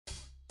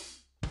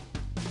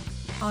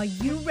Are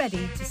you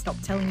ready to stop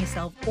telling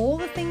yourself all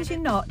the things you're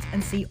not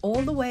and see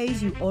all the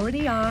ways you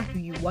already are who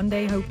you one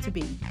day hope to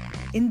be?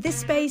 In this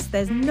space,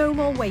 there's no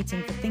more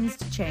waiting for things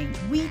to change.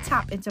 We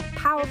tap into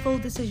powerful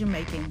decision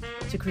making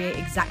to create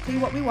exactly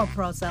what we want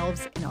for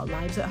ourselves in our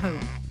lives at home.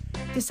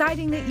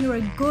 Deciding that you're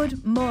a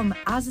good mum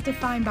as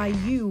defined by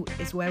you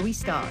is where we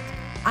start.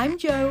 I'm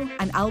Jo,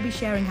 and I'll be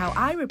sharing how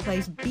I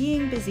replace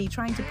being busy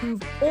trying to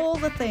prove all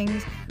the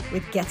things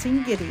with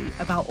getting giddy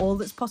about all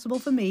that's possible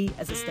for me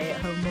as a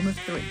stay-at-home mum of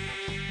 3.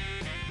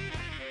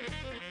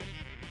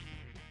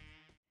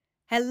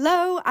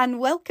 Hello and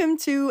welcome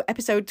to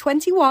episode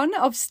 21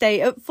 of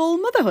Stay at Full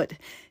Motherhood.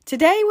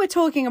 Today we're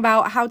talking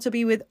about how to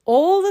be with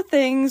all the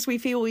things we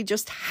feel we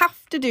just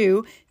have to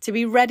do to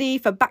be ready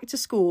for back to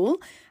school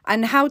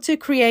and how to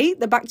create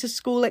the back to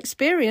school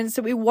experience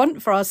that we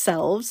want for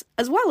ourselves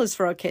as well as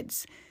for our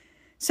kids.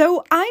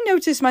 So I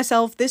noticed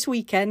myself this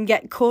weekend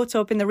get caught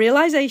up in the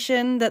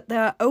realization that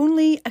there are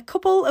only a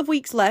couple of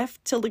weeks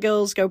left till the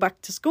girls go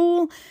back to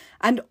school,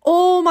 and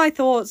all my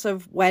thoughts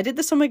of where did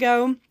the summer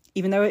go,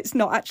 even though it's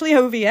not actually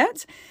over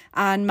yet,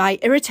 and my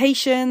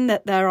irritation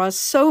that there are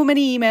so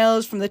many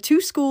emails from the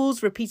two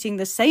schools repeating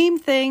the same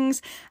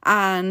things,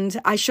 and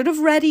I should have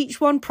read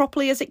each one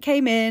properly as it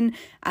came in,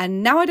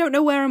 and now I don't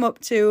know where I'm up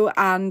to,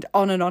 and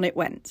on it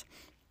went.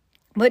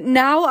 But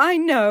now I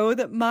know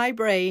that my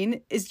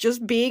brain is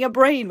just being a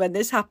brain when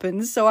this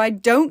happens, so I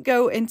don't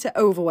go into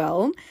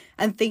overwhelm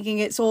and thinking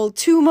it's all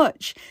too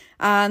much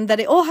and that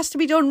it all has to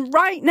be done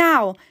right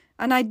now.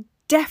 And I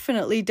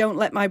definitely don't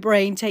let my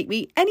brain take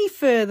me any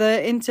further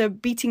into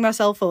beating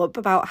myself up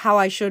about how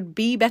I should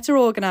be better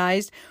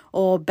organized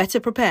or better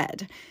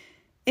prepared.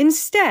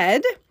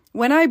 Instead,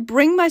 when I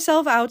bring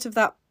myself out of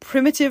that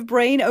primitive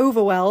brain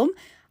overwhelm,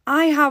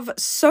 I have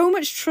so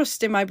much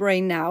trust in my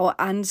brain now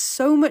and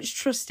so much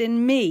trust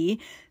in me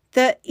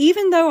that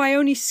even though I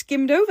only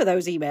skimmed over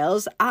those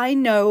emails, I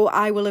know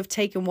I will have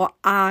taken what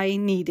I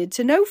needed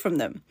to know from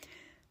them.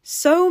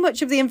 So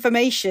much of the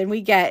information we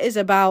get is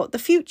about the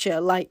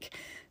future, like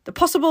the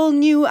possible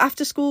new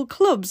after-school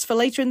clubs for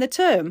later in the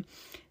term.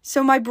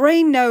 So my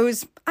brain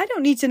knows I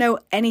don't need to know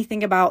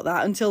anything about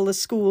that until the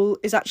school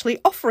is actually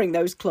offering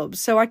those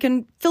clubs, so I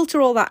can filter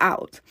all that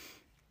out.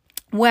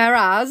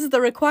 Whereas the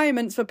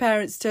requirements for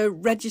parents to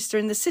register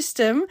in the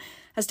system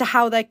as to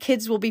how their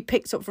kids will be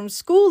picked up from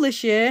school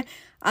this year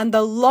and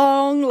the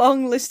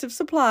long list of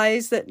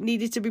supplies that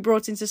needed to be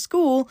brought into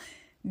school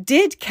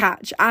did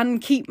catch and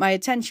keep my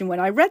attention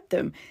when I read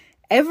them.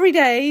 Every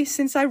day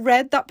since I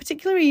read that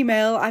particular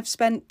email, I've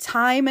spent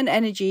time and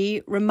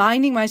energy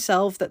reminding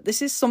myself that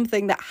this is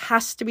something that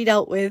has to be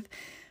dealt with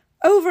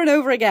over and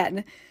over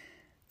again.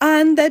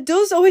 And there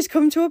does always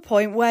come to a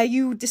point where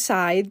you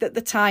decide that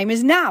the time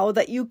is now,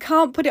 that you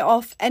can't put it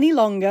off any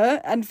longer.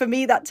 And for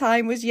me, that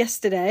time was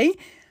yesterday.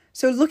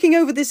 So looking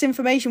over this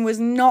information was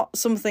not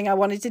something I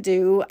wanted to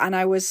do, and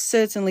I was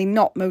certainly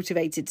not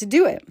motivated to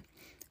do it.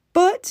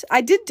 But I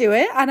did do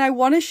it, and I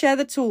want to share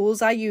the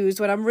tools I use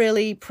when I'm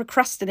really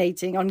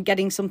procrastinating on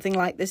getting something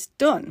like this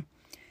done.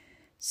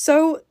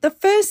 So the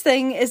first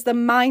thing is the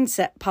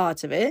mindset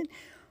part of it.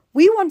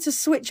 We want to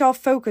switch our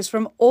focus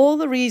from all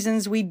the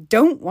reasons we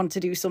don't want to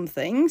do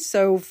something.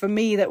 So for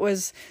me,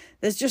 there's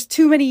just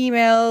too many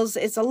emails.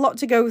 It's a lot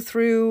to go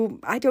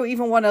through. I don't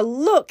even want to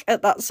look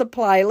at that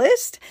supply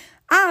list.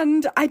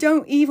 And I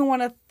don't even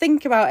want to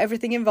think about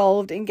everything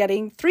involved in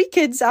getting 3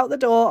 kids out the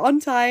door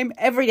on time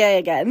every day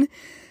again.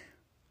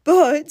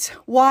 But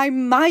why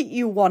might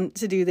you want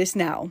to do this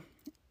now?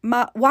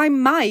 Why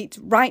might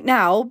right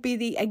now be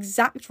the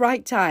exact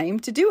right time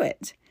to do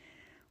it?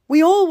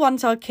 We all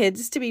want our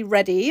kids to be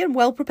ready and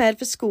well prepared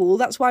for school.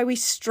 That's why we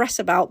stress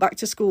about back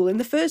to school in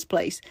the first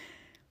place.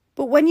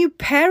 But when you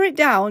pare it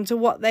down to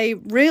what they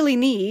really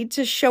need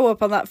to show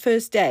up on that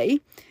first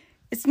day,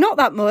 it's not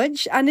that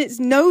much, and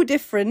it's no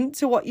different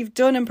to what you've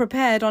done and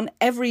prepared on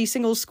every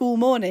single school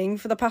morning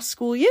for the past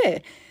school year,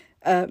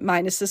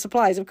 minus the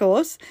supplies, of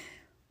course.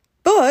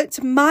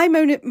 But my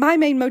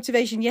main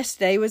motivation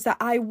yesterday was that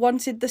I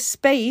wanted the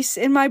space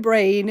in my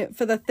brain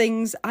for the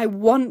things I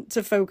want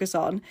to focus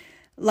on,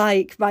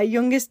 like my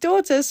youngest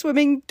daughter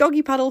swimming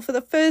doggy paddle for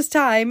the first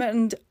time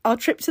and our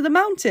trip to the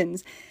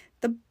mountains.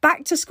 The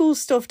back to school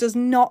stuff does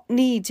not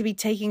need to be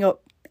taking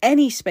up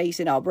any space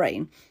in our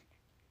brain.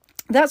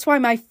 That's why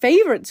my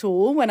favorite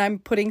tool when I'm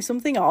putting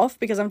something off,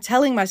 because I'm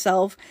telling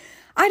myself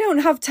I don't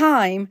have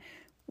time,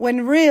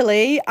 when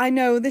really I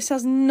know this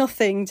has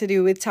nothing to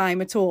do with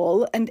time at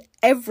all and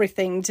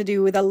everything to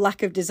do with a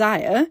lack of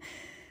desire.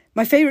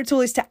 My favorite tool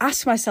is to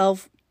ask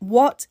myself,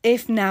 what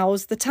if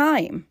now's the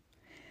time?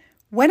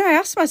 When I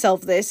ask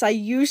myself this, I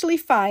usually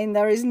find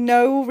there is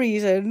no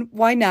reason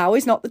why now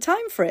is not the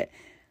time for it.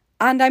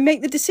 And I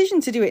make the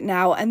decision to do it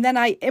now, and then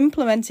I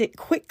implement it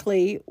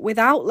quickly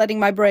without letting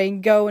my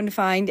brain go and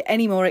find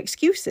any more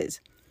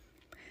excuses.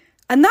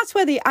 And that's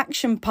where the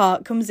action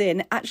part comes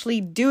in, actually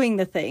doing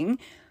the thing.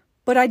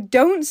 But I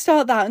don't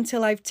start that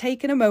until I've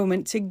taken a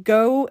moment to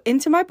go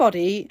into my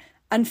body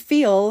and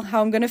feel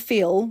how I'm going to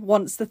feel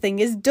once the thing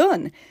is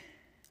done.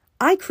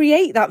 I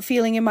create that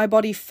feeling in my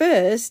body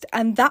first,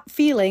 and that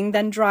feeling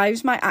then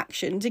drives my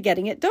action to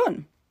getting it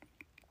done.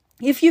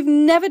 If you've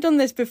never done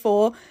this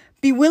before,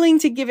 be willing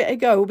to give it a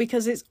go,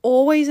 because it's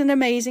always an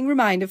amazing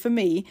reminder for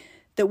me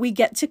that we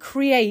get to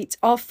create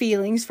our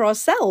feelings for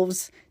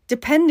ourselves,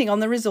 depending on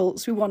the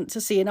results we want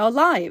to see in our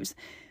lives.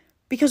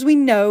 Because we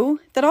know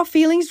that our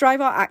feelings drive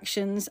our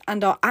actions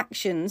and our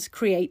actions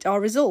create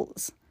our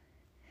results.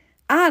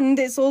 And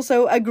it's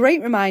also a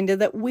great reminder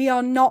that we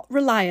are not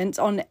reliant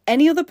on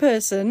any other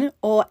person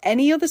or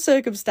any other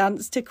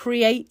circumstance to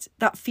create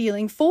that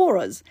feeling for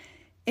us.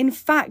 In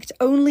fact,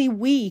 only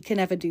we can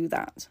ever do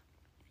that.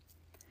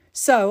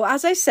 So,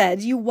 as I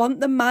said, you want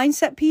the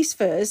mindset piece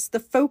first,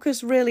 the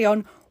focus really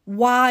on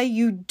why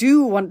you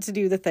do want to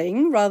do the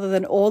thing rather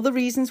than all the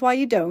reasons why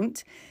you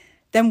don't.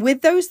 Then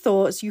with those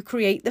thoughts, you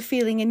create the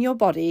feeling in your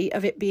body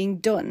of it being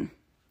done.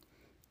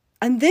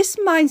 And this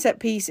mindset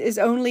piece is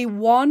only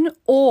one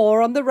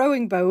oar on the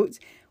rowing boat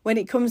when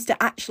it comes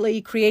to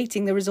actually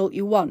creating the result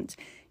you want.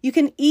 You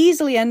can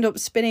easily end up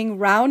spinning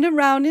round and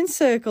round in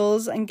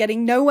circles and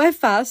getting nowhere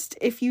fast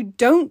if you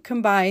don't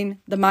combine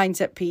the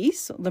mindset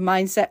piece, the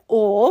mindset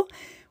oar,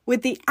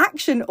 with the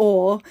action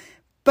oar.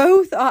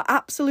 Both are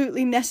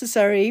absolutely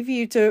necessary for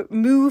you to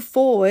move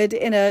forward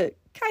in a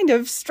kind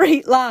of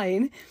straight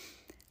line.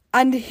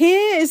 And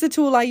here is the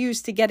tool I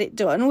use to get it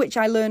done, which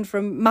I learned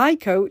from my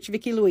coach,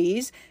 Vicky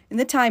Louise, in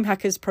the Time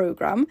Hackers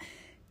program.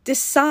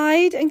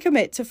 Decide and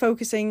commit to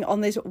focusing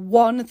on this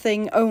one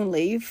thing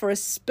only for a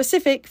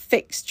specific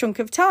fixed chunk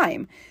of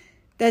time.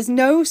 There's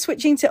no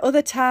switching to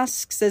other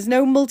tasks. There's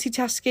no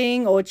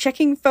multitasking or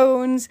checking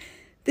phones.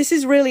 This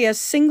is really a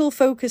single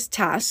focused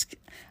task.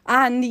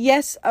 And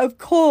yes, of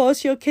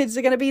course, your kids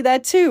are going to be there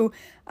too.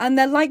 And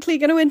they're likely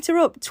going to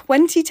interrupt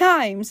 20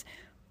 times.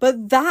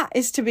 But that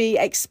is to be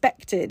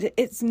expected.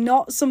 It's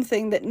not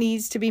something that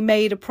needs to be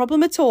made a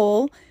problem at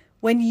all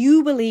when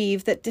you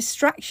believe that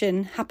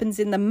distraction happens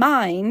in the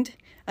mind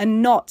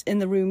and not in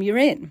the room you're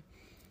in.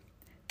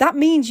 That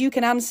means you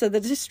can answer the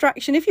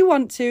distraction if you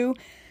want to,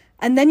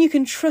 and then you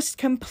can trust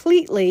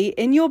completely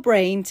in your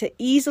brain to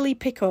easily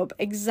pick up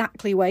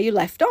exactly where you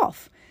left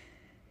off.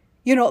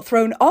 You're not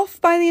thrown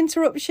off by the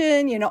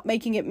interruption. You're not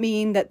making it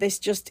mean that this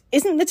just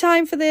isn't the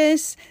time for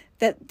this,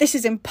 that this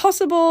is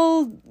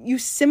impossible. You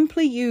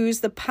simply use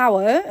the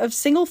power of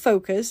single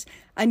focus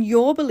and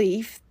your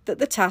belief that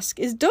the task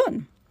is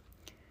done.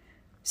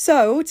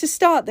 So to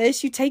start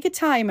this, you take a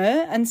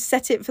timer and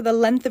set it for the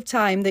length of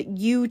time that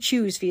you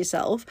choose for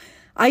yourself.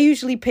 I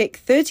usually pick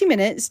 30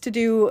 minutes to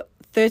do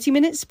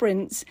 30-minute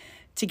sprints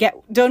to get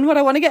done what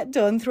I want to get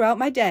done throughout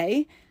my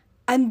day.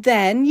 And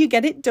then you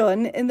get it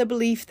done in the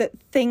belief that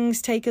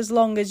things take as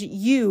long as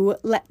you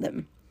let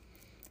them.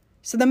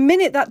 So the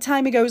minute that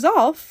timer goes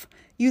off,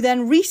 you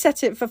then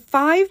reset it for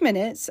 5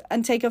 minutes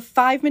and take a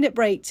 5-minute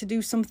break to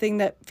do something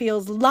that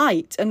feels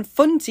light and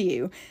fun to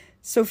you.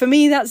 So for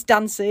me, that's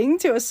dancing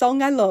to a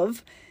song I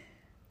love.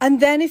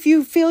 And then if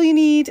you feel you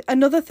need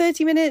another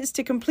 30 minutes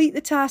to complete the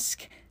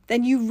task,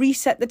 then you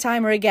reset the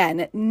timer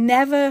again,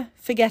 never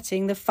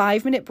forgetting the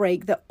 5-minute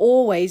break that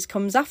always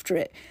comes after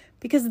it.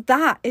 Because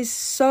that is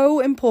so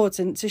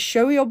important to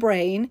show your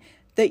brain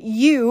that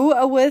you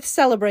are worth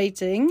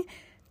celebrating,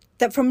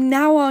 that from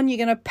now on you're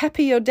going to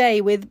pepper your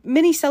day with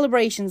mini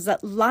celebrations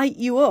that light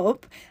you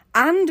up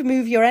and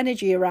move your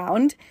energy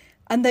around,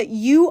 and that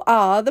you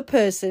are the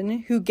person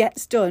who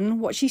gets done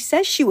what she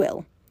says she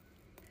will.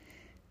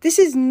 This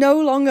is no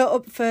longer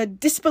up for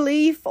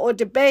disbelief or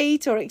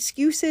debate or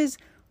excuses.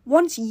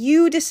 Once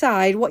you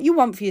decide what you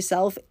want for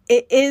yourself,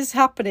 it is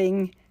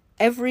happening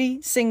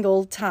every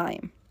single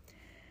time.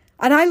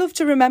 And I love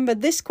to remember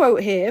this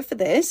quote here for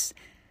this.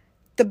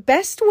 The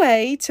best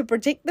way to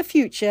predict the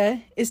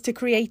future is to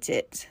create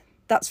it.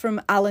 That's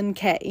from Alan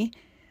Kay.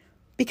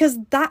 Because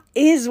that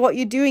is what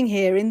you're doing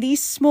here in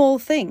these small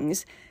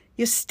things.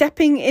 You're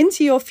stepping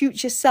into your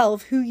future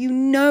self who you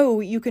know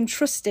you can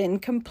trust in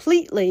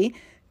completely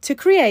to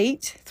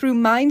create, through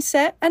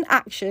mindset and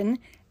action,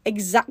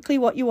 exactly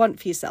what you want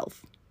for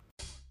yourself.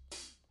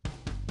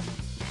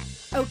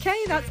 Okay,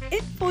 that's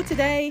it for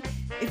today.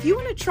 If you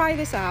want to try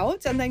this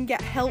out and then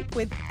get help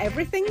with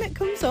everything that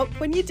comes up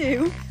when you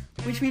do,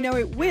 which we know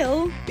it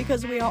will,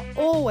 because we are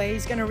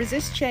always going to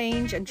resist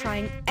change and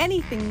trying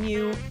anything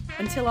new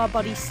until our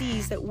body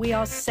sees that we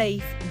are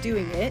safe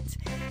doing it,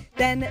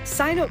 then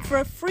sign up for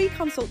a free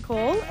consult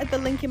call at the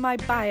link in my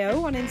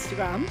bio on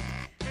Instagram.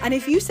 And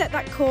if you set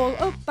that call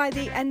up by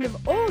the end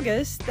of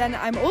August, then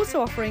I'm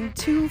also offering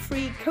 2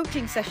 free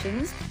coaching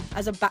sessions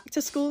as a back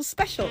to school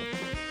special.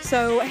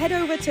 So head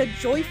over to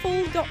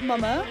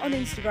joyful.mama on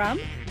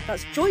Instagram.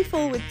 That's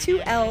joyful with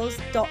 2 L's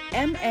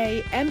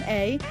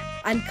 .mama,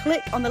 and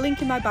click on the link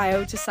in my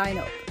bio to sign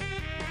up.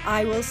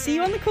 I will see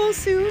you on the call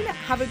soon.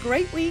 Have a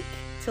great week.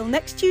 Till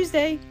next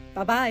Tuesday.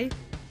 Bye-bye.